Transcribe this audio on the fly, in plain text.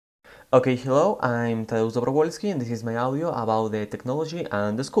Okay, hello, I'm Tadeusz Dobrowolski and this is my audio about the technology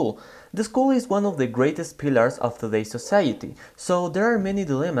and the school. The school is one of the greatest pillars of today's society, so there are many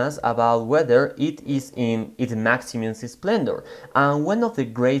dilemmas about whether it is in its maximum splendor, and one of the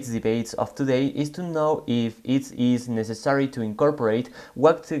great debates of today is to know if it is necessary to incorporate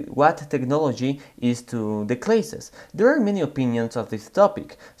what technology is to the classes. There are many opinions of this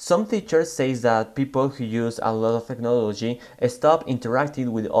topic. Some teachers say that people who use a lot of technology stop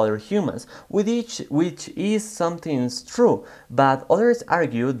interacting with other humans, which is something true, but others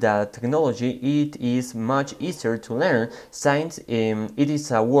argue that technology it is much easier to learn since it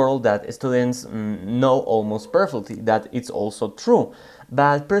is a world that students know almost perfectly. That it's also true.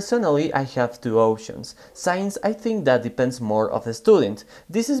 But personally, I have two options. Science, I think that depends more of the student.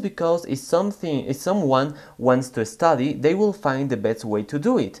 This is because if someone wants to study, they will find the best way to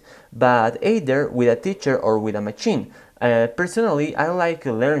do it, but either with a teacher or with a machine. Personally, I like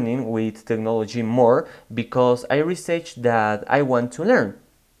learning with technology more because I research that I want to learn.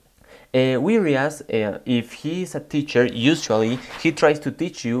 Whereas if he is a teacher, usually he tries to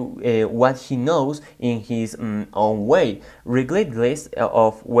teach you what he knows in his own way, regardless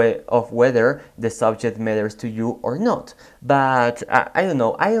of whether the subject matters to you or not. But I don't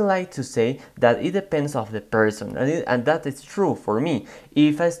know. I like to say that it depends of the person, and that is true for me.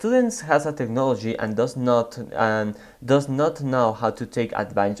 If a student has a technology and does not know how to take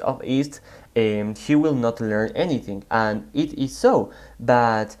advantage of it, he will not learn anything, and it is so.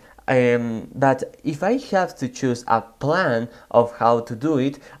 But if I have to choose a plan of how to do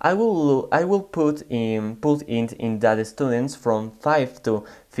it, I will put in that students from 5 to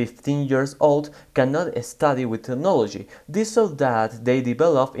 15 years old cannot study with technology. This so that they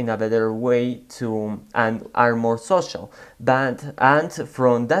develop in a better way to and are more social. And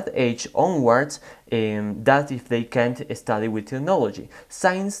from that age onwards, that if they can't study with technology,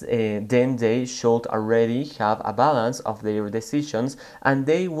 science, then they should already have a balance of their decisions and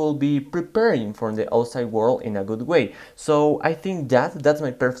they will be preparing for the outside world in a good way. So I think that's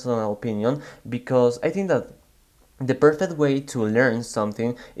my personal opinion, because I think that the perfect way to learn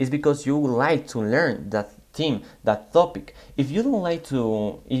something is because you would like to learn that theme, that topic. If you don't like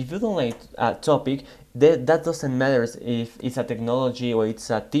a topic, that doesn't matter if it's a technology or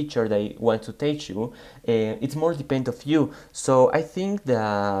it's a teacher that wants to teach you. It's more depend of you. So I think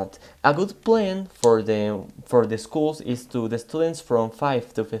that a good plan for the schools is to the students from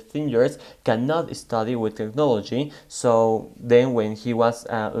 5 to 15 years cannot study with technology. So then when he was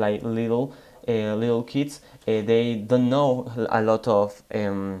like little kids, they don't know a lot of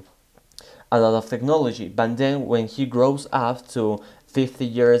technology. But then when he grows up to 50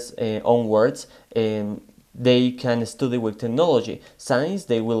 years onwards, they can study with technology. Science,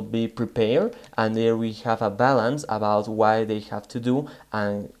 they will be prepared, and there we have a balance about what they have to do,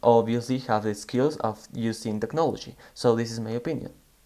 and obviously have the skills of using technology. So this is my opinion.